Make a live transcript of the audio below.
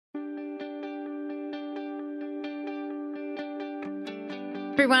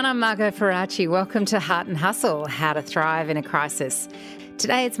Everyone, I'm Margot Ferracci. Welcome to Heart and Hustle, How to Thrive in a Crisis.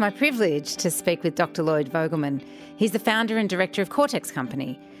 Today it's my privilege to speak with Dr. Lloyd Vogelman. He's the founder and director of Cortex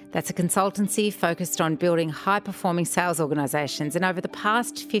Company. That's a consultancy focused on building high-performing sales organisations. And over the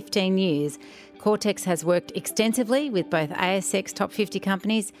past 15 years, Cortex has worked extensively with both ASX top 50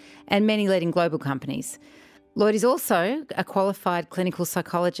 companies and many leading global companies. Lloyd is also a qualified clinical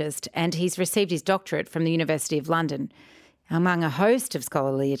psychologist, and he's received his doctorate from the University of London. Among a host of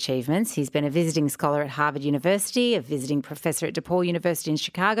scholarly achievements, he's been a visiting scholar at Harvard University, a visiting professor at DePaul University in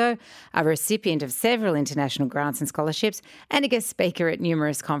Chicago, a recipient of several international grants and scholarships, and a guest speaker at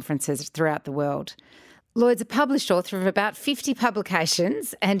numerous conferences throughout the world. Lloyd's a published author of about 50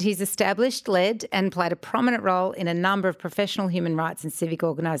 publications, and he's established, led, and played a prominent role in a number of professional human rights and civic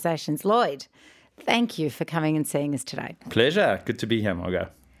organisations. Lloyd, thank you for coming and seeing us today. Pleasure. Good to be here, Margot.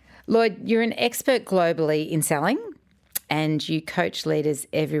 Lloyd, you're an expert globally in selling, and you coach leaders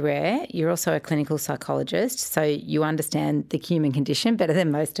everywhere. You're also a clinical psychologist, so you understand the human condition better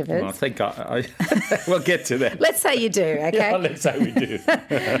than most of us. Well, I think we'll get to that. Let's say you do, okay? Yeah, let's say we do.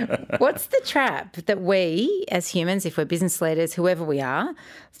 What's the trap that we, as humans, if we're business leaders, whoever we are,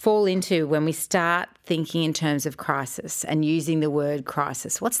 fall into when we start thinking in terms of crisis and using the word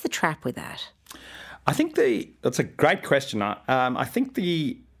crisis? What's the trap with that? I think that's a great question. I think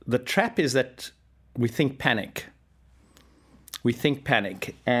the trap is that we think panic. We think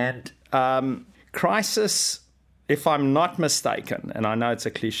panic. And crisis, if I'm not mistaken, and I know it's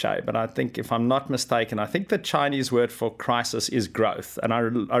a cliche, but I think if I'm not mistaken, I think the Chinese word for crisis is growth. And I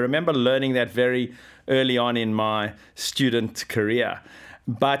remember learning that very early on in my student career.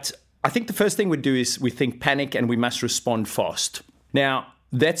 But I think the first thing we do is we think panic and we must respond fast. Now,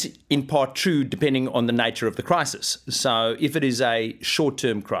 that's in part true depending on the nature of the crisis. So if it is a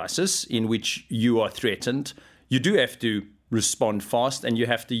short-term crisis in which you are threatened, you do have to respond fast and you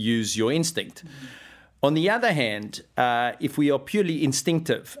have to use your instinct. Mm-hmm. On the other hand, if we are purely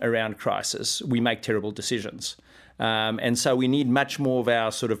instinctive around crisis, we make terrible decisions. And so we need much more of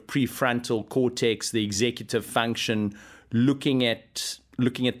our sort of prefrontal cortex, the executive function, looking at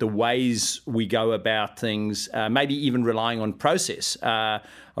the ways we go about things, maybe even relying on process. I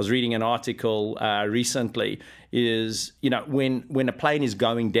was reading an article recently, when a plane is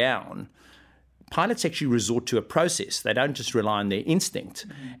going down, pilots actually resort to a process. They don't just rely on their instinct.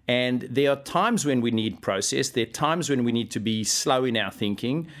 Mm-hmm. And there are times when we need process. There are times when we need to be slow in our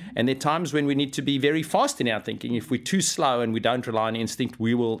thinking. Mm-hmm. And there are times when we need to be very fast in our thinking. If we're too slow and we don't rely on instinct,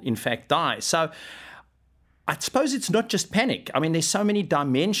 we will, in fact, die. So I suppose it's not just panic. I mean, there's so many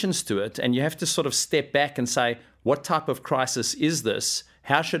dimensions to it. And you have to sort of step back and say, what type of crisis is this?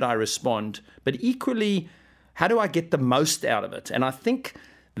 How should I respond? But equally, how do I get the most out of it? And I think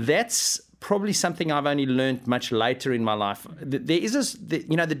that's probably something I've only learned much later in my life. There is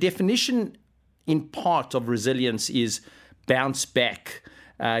the definition in part of resilience is bounce back,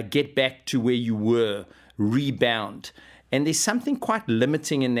 get back to where you were, rebound. And there's something quite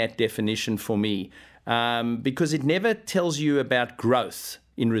limiting in that definition for me because it never tells you about growth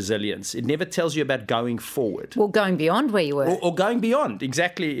in resilience. It never tells you about going forward. Well, going beyond where you were. Or going beyond,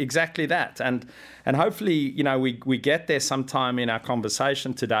 exactly that. And hopefully, we get there sometime in our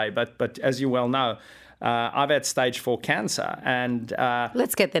conversation today. But as you well know, I've had stage 4 cancer. And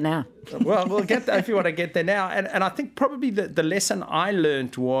let's get there now. Well, we'll get there if you want to get there now. And I think probably the lesson I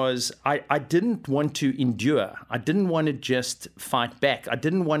learned was I didn't want to endure. I didn't want to just fight back. I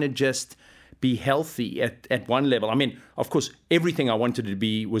didn't want to just be healthy at one level. I mean, of course, everything I wanted to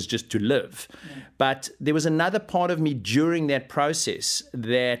be was just to live. Yeah. But there was another part of me during that process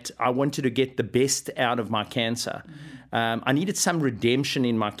that I wanted to get the best out of my cancer. Mm-hmm. I needed some redemption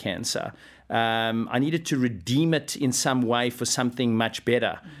in my cancer. I needed to redeem it in some way for something much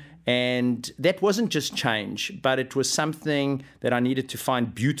better. Mm-hmm. And that wasn't just change, but it was something that I needed to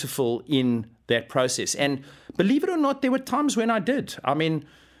find beautiful in that process. And believe it or not, there were times when I did. I mean,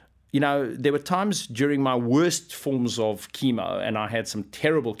 there were times during my worst forms of chemo, and I had some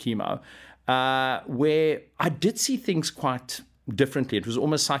terrible chemo, where I did see things quite differently. It was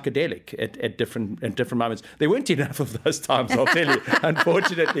almost psychedelic at different moments. There weren't enough of those times, I'll tell you.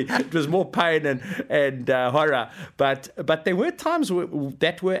 Unfortunately, it was more pain and horror. But there were times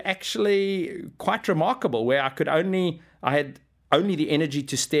that were actually quite remarkable, where I had only the energy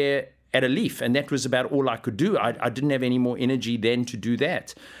to stare at a leaf, and that was about all I could do. I didn't have any more energy then to do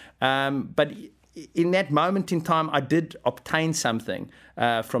that. But in that moment in time, I did obtain something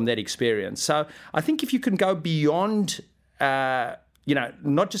from that experience. So I think if you can go beyond,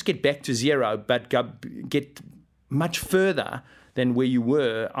 not just get back to zero, but get much further, than where you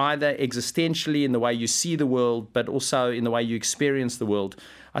were, either existentially in the way you see the world, but also in the way you experience the world,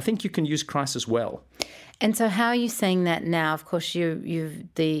 I think you can use crisis well. And so how are you seeing that now? Of course, you're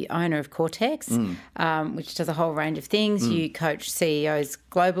the owner of Cortex, which does a whole range of things. You coach CEOs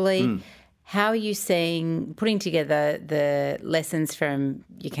globally. How are you seeing, putting together the lessons from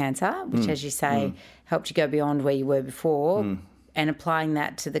your cancer, which, as you say, helped you go beyond where you were before, and applying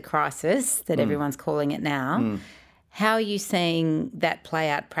that to the crisis that everyone's calling it now? How are you seeing that play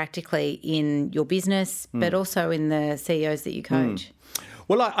out practically in your business, but also in the CEOs that you coach?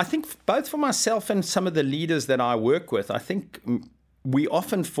 Well, I think both for myself and some of the leaders that I work with, I think we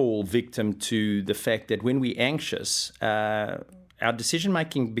often fall victim to the fact that when we're anxious, our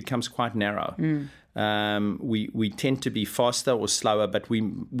decision-making becomes quite narrow. We tend to be faster or slower, but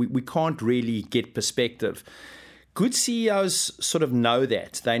we can't really get perspective. Good CEOs sort of know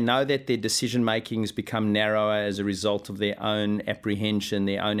that. They know that their decision-making has become narrower as a result of their own apprehension,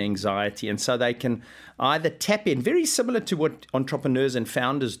 their own anxiety. And so they can either tap in, very similar to what entrepreneurs and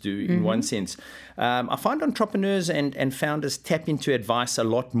founders do in one sense. I find entrepreneurs and founders tap into advice a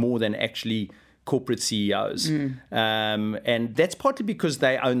lot more than actually corporate CEOs. And that's partly because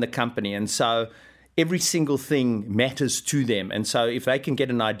they own the company. And so every single thing matters to them. And so if they can get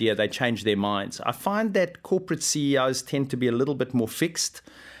an idea, they change their minds. I find that corporate CEOs tend to be a little bit more fixed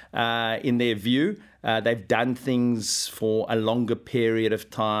in their view. They've done things for a longer period of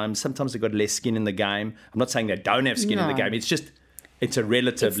time. Sometimes they've got less skin in the game. I'm not saying they don't have skin in the game. It's just, it's a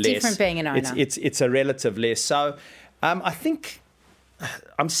relative less. It's different being an owner. It's a relative less. So I think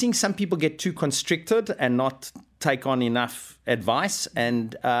I'm seeing some people get too constricted and not take on enough advice.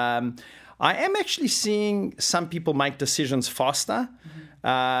 And I am actually seeing some people make decisions faster.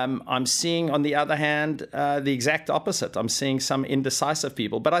 I'm seeing, on the other hand, the exact opposite. I'm seeing some indecisive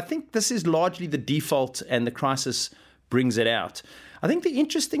people. But I think this is largely the default, and the crisis brings it out. I think the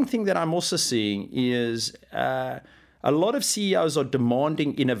interesting thing that I'm also seeing is a lot of CEOs are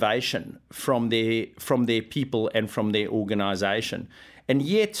demanding innovation from their people and from their organization. And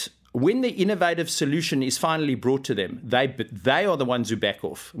yet, when the innovative solution is finally brought to them, they are the ones who back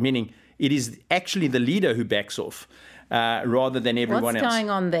off, meaning it is actually the leader who backs off rather than everyone else. What's going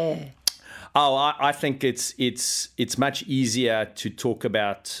on there? Oh, I think it's much easier to talk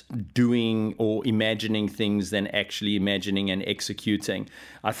about doing or imagining things than actually imagining and executing.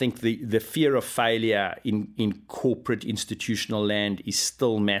 I think the fear of failure in corporate institutional land is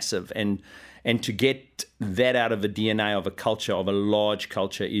still massive, and to get that out of the DNA of a culture, of a large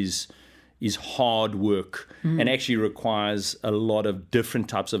culture, is hard work and actually requires a lot of different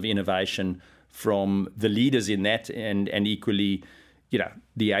types of innovation from the leaders in that, and equally,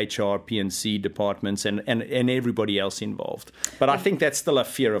 the HR, P&C departments and everybody else involved. But I think that's still a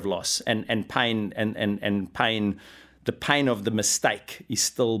fear of loss and pain and pain. The pain of the mistake is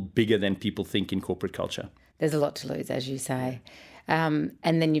still bigger than people think in corporate culture. There's a lot to lose, as you say. And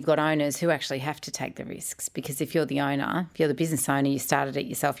then you've got owners who actually have to take the risks, because if you're the owner, if you're the business owner, you started it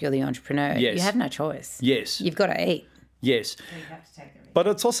yourself, you're the entrepreneur, you have no choice. Yes. You've got to eat. Yes. So you have to take the risk. But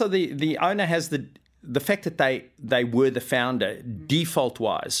it's also the owner has the fact that they were the founder,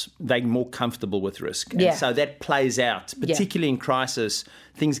 default-wise, they're more comfortable with risk. And so that plays out, particularly in crisis,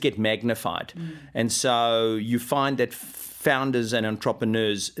 things get magnified. And so you find that founders and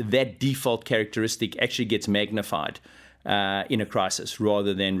entrepreneurs, that default characteristic actually gets magnified in a crisis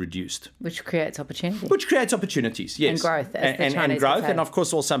rather than reduced. Which creates opportunity. Which creates opportunities, yes. And growth, and growth, and of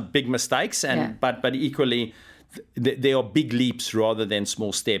course also big mistakes, but equally there are big leaps rather than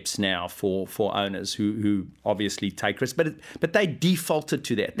small steps now for owners who obviously take risks, but they defaulted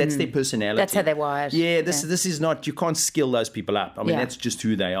to that. That's their personality. That's how they're wired. Yeah, this is not, you can't skill those people up. I mean, that's just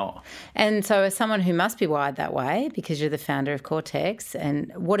who they are. And so as someone who must be wired that way, because you're the founder of Cortex,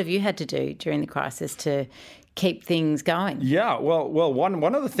 and what have you had to do during the crisis to keep things going? Yeah, well,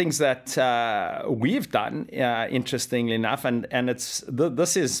 one of the things that we've done, interestingly enough, and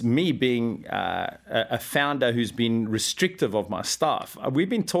this is me being a founder who's been restrictive of my staff. We've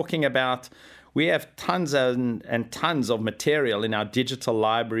been talking about, we have tons and tons of material in our digital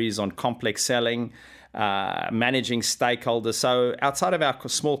libraries on complex selling, managing stakeholders. So outside of our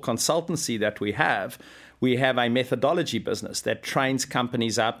small consultancy that we have a methodology business that trains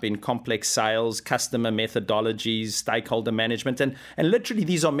companies up in complex sales, customer methodologies, stakeholder management. And literally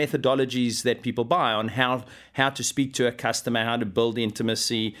these are methodologies that people buy on how to speak to a customer, how to build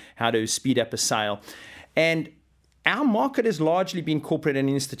intimacy, how to speed up a sale. And our market has largely been corporate and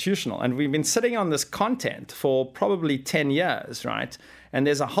institutional. And we've been sitting on this content for probably 10 years, right? And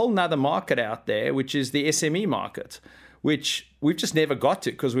there's a whole nother market out there, which is the SME market, which we've just never got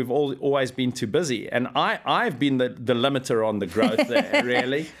to because we've always been too busy. And I've been the limiter on the growth there,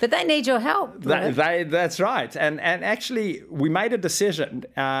 really. But they need your help. That's right. And actually, we made a decision,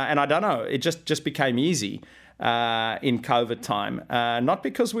 and I don't know, it just became easy in COVID time. Not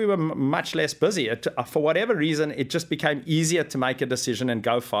because we were much less busy. For whatever reason, it just became easier to make a decision and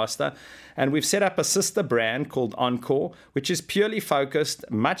go faster. And we've set up a sister brand called Encore, which is purely focused,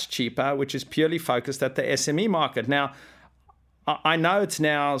 much cheaper, which is purely focused at the SME market. Now, I know it's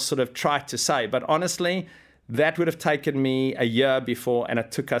now sort of trite to say, but honestly, that would have taken me a year before, and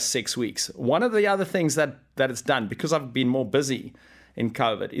it took us 6 weeks. One of the other things that it's done, because I've been more busy in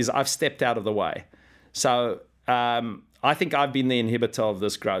COVID, is I've stepped out of the way. So I think I've been the inhibitor of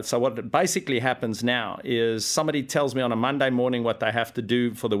this growth. So what basically happens now is somebody tells me on a Monday morning what they have to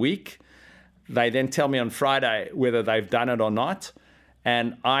do for the week. They then tell me on Friday whether they've done it or not.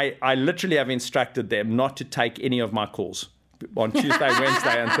 And I literally have instructed them not to take any of my calls on Tuesday,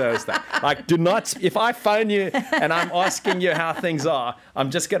 Wednesday, and Thursday. Like, do not, if I phone you and I'm asking you how things are, I'm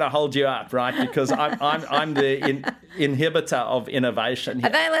just going to hold you up, right? Because I'm the inhibitor of innovation here.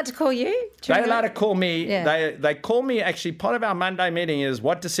 Are they allowed to call you? They're allowed to call me. Yeah. They call me. Actually, part of our Monday meeting is,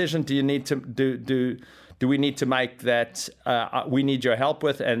 what decision do you need to do we need to make that we need your help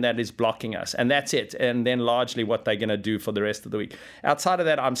with, and that is blocking us, and that's it. And then largely what they're going to do for the rest of the week. Outside of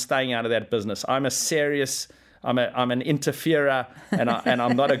that, I'm staying out of that business. I'm an interferer, and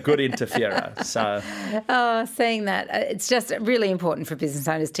I'm not a good interferer. So, saying that, it's just really important for business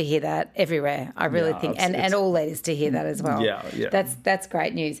owners to hear that everywhere. I really think, and all leaders to hear that as well. Yeah. That's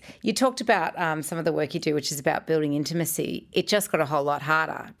great news. You talked about some of the work you do, which is about building intimacy. It just got a whole lot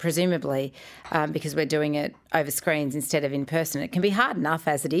harder, presumably, because we're doing it over screens instead of in person. It can be hard enough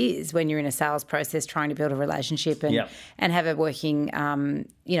as it is when you're in a sales process trying to build a relationship and have a working,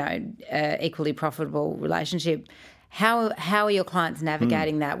 equally profitable relationship. How are your clients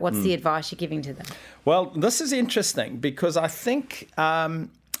navigating that? What's the advice you're giving to them? Well, this is interesting because I think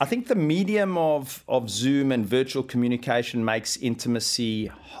the medium of Zoom and virtual communication makes intimacy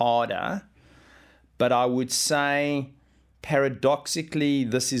harder. But I would say, paradoxically,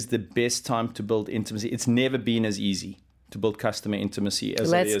 this is the best time to build intimacy. It's never been as easy to build customer intimacy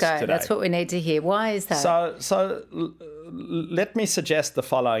as it is today. Let's go. That's what we need to hear. Why is that? So let me suggest the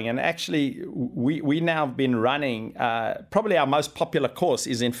following. And actually, we now have been running, probably our most popular course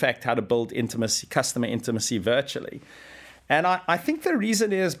is, in fact, how to build customer intimacy virtually. And I think the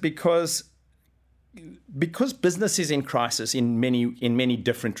reason is because business is in crisis in many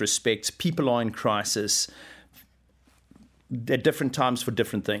different respects. People are in crisis at different times for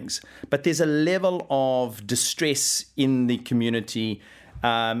different things. But there's a level of distress in the community.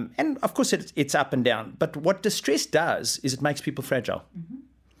 And of course, it's up and down. But what distress does is it makes people fragile. Mm-hmm.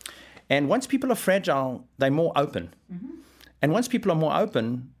 And once people are fragile, they're more open. Mm-hmm. And once people are more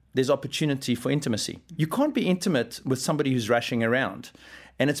open, there's opportunity for intimacy. You can't be intimate with somebody who's rushing around.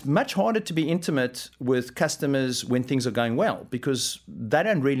 And it's much harder to be intimate with customers when things are going well because they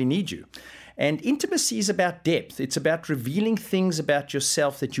don't really need you. And intimacy is about depth. It's about revealing things about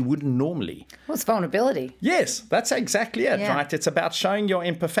yourself that you wouldn't normally. Well, it's vulnerability. Yes, that's exactly it, right? It's about showing your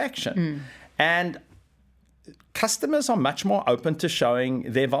imperfection. And customers are much more open to showing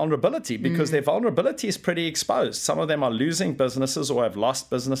their vulnerability because their vulnerability is pretty exposed. Some of them are losing businesses or have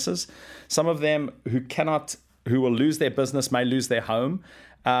lost businesses. Some of them who will lose their business may lose their home.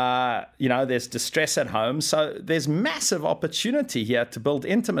 There's distress at home. So there's massive opportunity here to build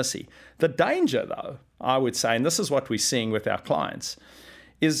intimacy. The danger, though, I would say, and this is what we're seeing with our clients,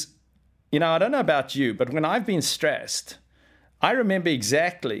 is, I don't know about you, but when I've been stressed, I remember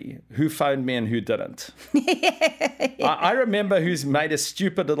exactly who phoned me and who didn't. I remember who's made a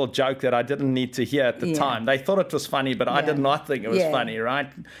stupid little joke that I didn't need to hear at the time. They thought it was funny, but I did not think it was funny,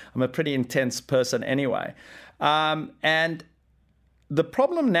 right? I'm a pretty intense person anyway. And the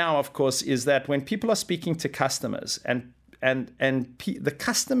problem now, of course, is that when people are speaking to customers and the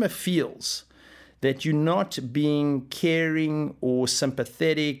customer feels that you're not being caring or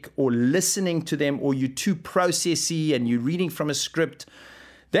sympathetic or listening to them, or you're too processy and you're reading from a script,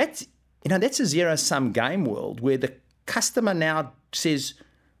 that's a zero-sum game world where the customer now says,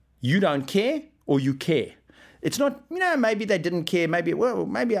 you don't care or you care. It's not, maybe they didn't care. Maybe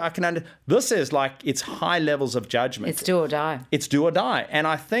I can This is like, it's high levels of judgment. It's do or die. It's do or die. And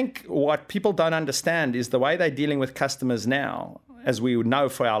I think what people don't understand is the way they're dealing with customers now, as we would know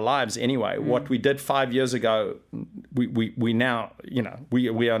for our lives anyway, what we did 5 years ago, we now,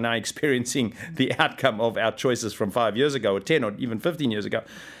 we are now experiencing the outcome of our choices from 5 years ago or 10 or even 15 years ago.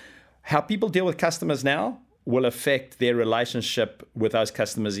 How people deal with customers now will affect their relationship with those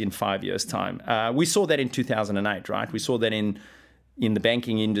customers in 5 years' time. We saw that in 2008, right? We saw that in the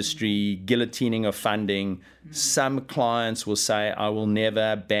banking industry, guillotining of funding. Some clients will say, I will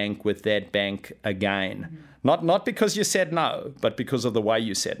never bank with that bank again. Not because you said no, but because of the way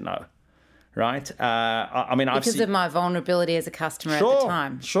you said no, right? Because of my vulnerability as a customer at the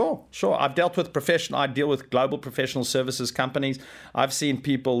time. Sure. I deal with global professional services companies. I've seen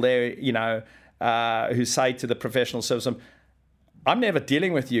people there, who say to the professional service, I'm never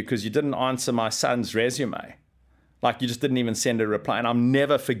dealing with you because you didn't answer my son's resume. Like, you just didn't even send a reply, and I'm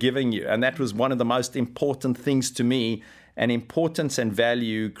never forgiving you. And that was one of the most important things to me. And importance and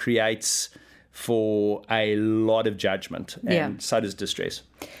value creates for a lot of judgment, and so does distress.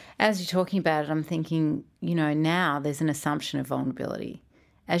 As you're talking about it, I'm thinking, now there's an assumption of vulnerability.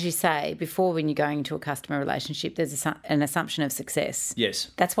 As you say, before, when you're going into a customer relationship, there's an assumption of success.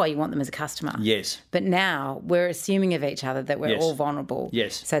 Yes. That's why you want them as a customer. Yes. But now we're assuming of each other that we're all vulnerable.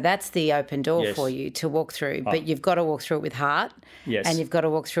 Yes. So that's the open door for you to walk through. But you've got to walk through it with heart. Yes. And you've got to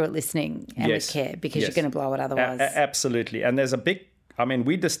walk through it listening and with care, because you're going to blow it otherwise. Absolutely. And there's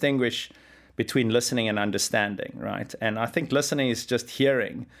we distinguish between listening and understanding, right? And I think listening is just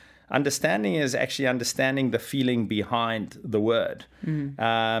hearing. Understanding is actually understanding the feeling behind the word.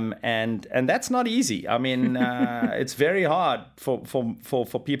 And that's not easy. It's very hard for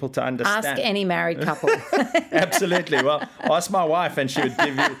people to understand. Ask any married couple. Absolutely. Well, ask my wife and she would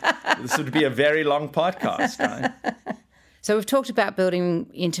give you, this would be a very long podcast, right? So we've talked about building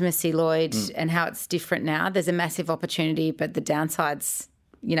intimacy, Lloyd, and how it's different now. There's a massive opportunity, but the downside's,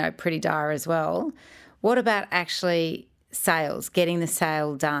 pretty dire as well. What about actually sales, getting the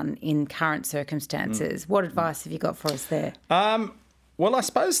sale done in current circumstances? What advice have you got for us there? Well, I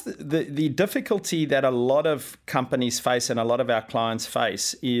suppose the difficulty that a lot of companies face and a lot of our clients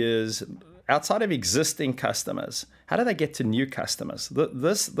face is, outside of existing customers, how do they get to new customers?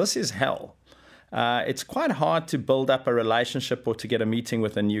 This is hell. It's quite hard to build up a relationship or to get a meeting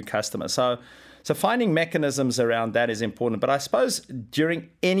with a new customer. So finding mechanisms around that is important. But I suppose during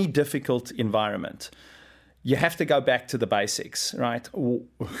any difficult environment, you have to go back to the basics, right?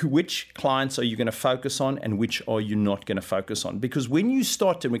 Which clients are you going to focus on and which are you not going to focus on? Because when you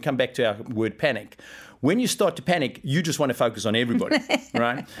start to, and we come back to our word panic, when you start to panic, you just want to focus on everybody,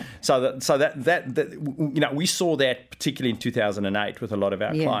 right? So that we saw that particularly in 2008 with a lot of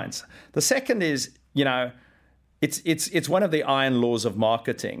our clients. The second is, it's one of the iron laws of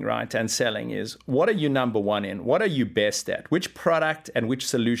marketing, right, and selling is, what are you number one in? What are you best at? Which product and which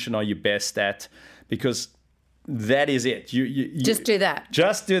solution are you best at? Because that is it. You just do that.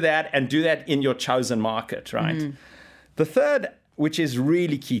 Just do that, and do that in your chosen market, right? The third, which is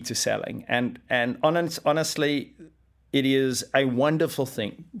really key to selling, and honestly, it is a wonderful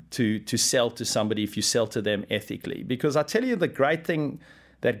thing to sell to somebody if you sell to them ethically. Because I tell you, the great thing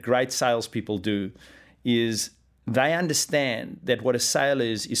that great salespeople do is they understand that what a sale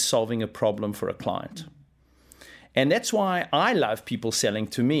is solving a problem for a client. And that's why I love people selling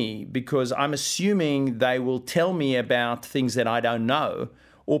to me, because I'm assuming they will tell me about things that I don't know,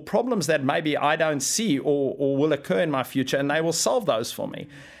 or problems that maybe I don't see or will occur in my future, and they will solve those for me.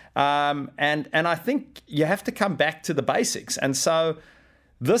 And I think you have to come back to the basics. And so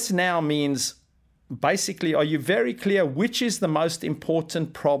this now means, basically, are you very clear which is the most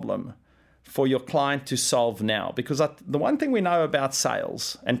important problem for your client to solve now? Because the one thing we know about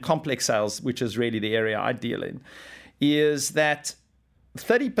sales, and complex sales, which is really the area I deal in, is that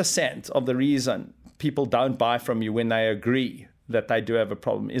 30% of the reason people don't buy from you when they agree that they do have a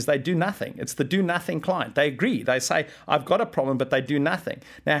problem is they do nothing. It's the do nothing client. They agree. They say, I've got a problem, but they do nothing.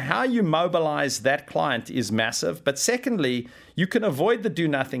 Now, how you mobilize that client is massive. But secondly, you can avoid the do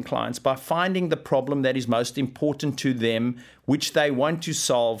nothing clients by finding the problem that is most important to them, which they want to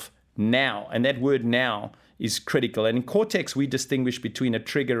solve now. And that word now is critical. And in Cortex, we distinguish between a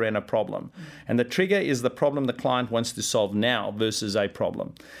trigger and a problem. And the trigger is the problem the client wants to solve now versus a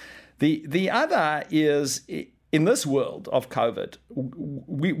problem. The other is, in this world of COVID,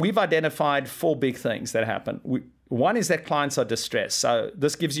 we've identified four big things that happen. One is that clients are distressed. So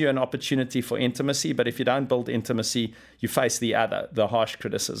this gives you an opportunity for intimacy, but if you don't build intimacy, you face the other, the harsh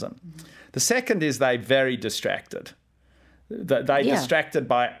criticism. The second is they're very distracted. They're distracted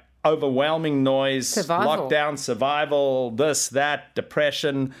by overwhelming noise, lockdown, survival, this, that,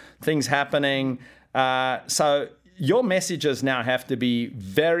 depression, things happening. So your messages now have to be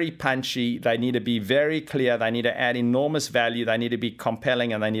very punchy. They need to be very clear. They need to add enormous value. They need to be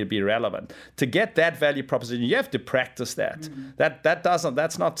compelling, and they need to be relevant. To get that value proposition, you have to practice that.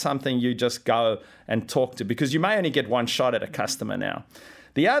 That's not something you just go and talk to, because you may only get one shot at a customer now.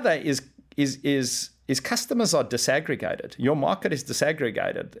 The other is is customers are disaggregated. Your market is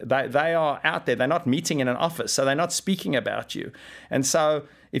disaggregated. They are out there. They're not meeting in an office, so they're not speaking about you. And so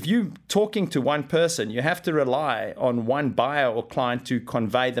if you're talking to one person, you have to rely on one buyer or client to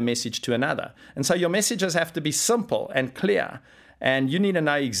convey the message to another. And so your messages have to be simple and clear. And you need to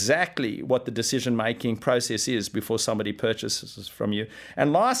know exactly what the decision-making process is before somebody purchases from you.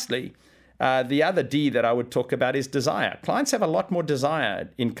 And lastly, the other D that I would talk about is desire. Clients have a lot more desire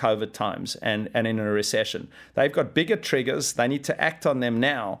in COVID times and in a recession. They've got bigger triggers. They need to act on them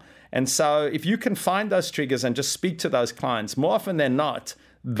now. And so if you can find those triggers and just speak to those clients, more often than not,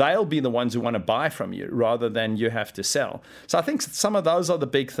 they'll be the ones who want to buy from you rather than you have to sell. So I think some of those are the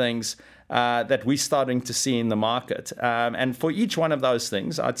big things that we're starting to see in the market. And for each one of those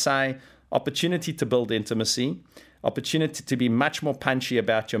things, I'd say opportunity to build intimacy, opportunity to be much more punchy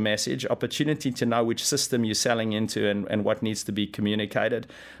about your message, opportunity to know which system you're selling into and what needs to be communicated,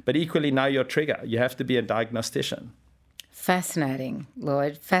 but equally know your trigger. You have to be a diagnostician. Fascinating,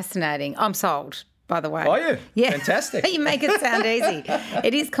 Lloyd. Fascinating. I'm sold, by the way. Are you? Yeah. Fantastic. You make it sound easy.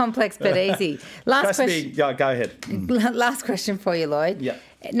 It is complex but easy. Last question. Go ahead. Last question for you, Lloyd. Yeah.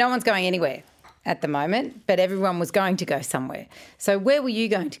 No one's going anywhere at the moment, but everyone was going to go somewhere. So where were you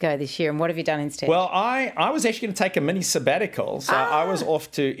going to go this year and what have you done instead? Well, I was actually going to take a mini sabbatical. So I was off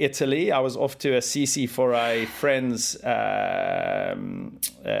to Italy. I was off to Assisi for a friend's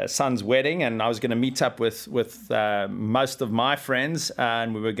son's wedding, and I was going to meet up with most of my friends,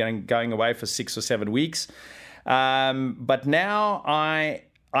 and we were going away for 6 or 7 weeks. But now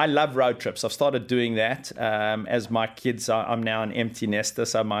I love road trips. I've started doing that as my kids I'm now an empty nester,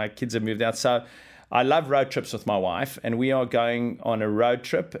 so my kids have moved out. So I love road trips with my wife, and we are going on a road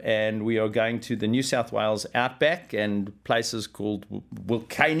trip, and we are going to the New South Wales outback and places called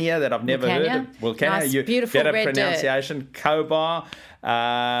Wilcannia that I've never heard of. Wilcannia, nice, you beautiful get a red pronunciation. Cobar,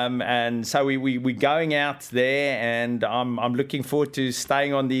 and so we're going out there, and I'm looking forward to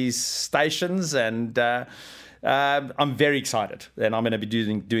staying on these stations and. I'm very excited, and I'm going to be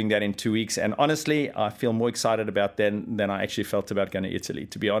doing that in 2 weeks. And honestly, I feel more excited about than I actually felt about going to Italy.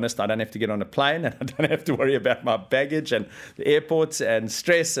 To be honest, I don't have to get on a plane, and I don't have to worry about my baggage and the airports and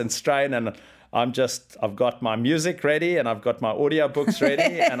stress and strain. And I've got my music ready, and I've got my audiobooks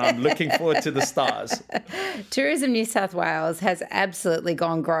ready, and I'm looking forward to the stars. Tourism New South Wales has absolutely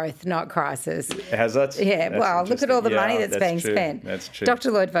gone growth, not crisis. Has it? Yeah, well, look at all the money that's being spent. That's true.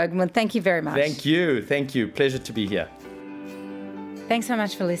 Dr. Lloyd Vogelman, thank you very much. Thank you. Pleasure to be here. Thanks so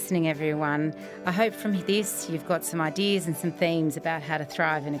much for listening, everyone. I hope from this you've got some ideas and some themes about how to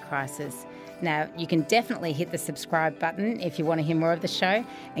thrive in a crisis. Now, you can definitely hit the subscribe button if you want to hear more of the show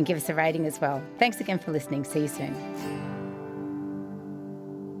and give us a rating as well. Thanks again for listening. See you soon.